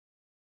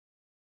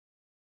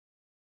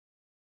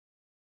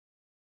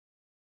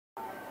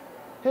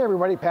Hey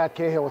everybody, Pat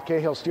Cahill with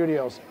Cahill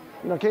Studios.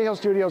 You know, Cahill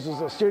Studios is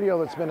a studio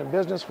that's been in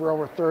business for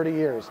over 30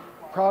 years.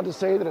 Proud to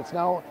say that it's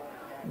now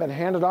been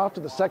handed off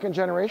to the second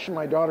generation.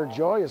 My daughter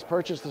Joy has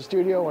purchased the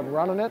studio and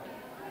running it.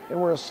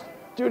 And we're a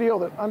studio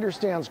that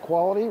understands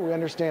quality, we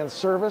understand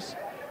service,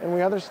 and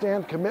we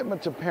understand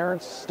commitment to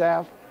parents,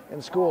 staff,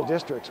 and school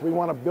districts. We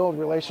want to build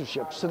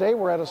relationships. Today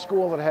we're at a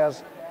school that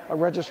has a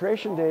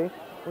registration day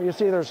where you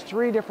see there's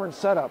 3 different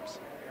setups.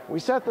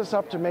 We set this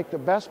up to make the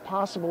best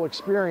possible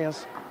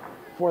experience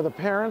for the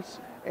parents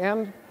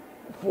and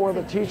for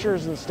the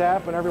teachers and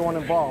staff and everyone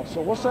involved.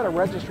 So we'll set a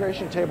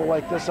registration table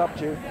like this up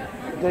to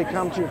they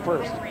come to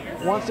first.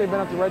 Once they've been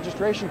at the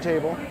registration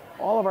table,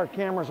 all of our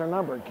cameras are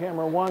numbered,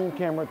 camera 1,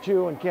 camera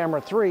 2, and camera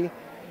 3.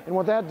 And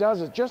what that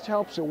does is just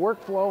helps the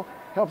workflow,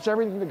 helps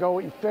everything to go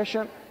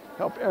efficient,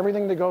 help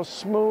everything to go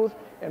smooth,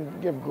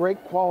 and give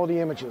great quality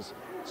images.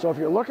 So if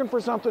you're looking for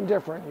something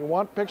different, you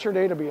want picture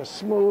day to be a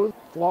smooth,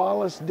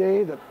 flawless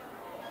day that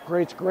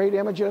creates great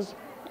images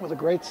with a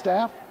great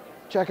staff,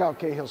 check out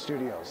Cahill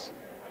Studios.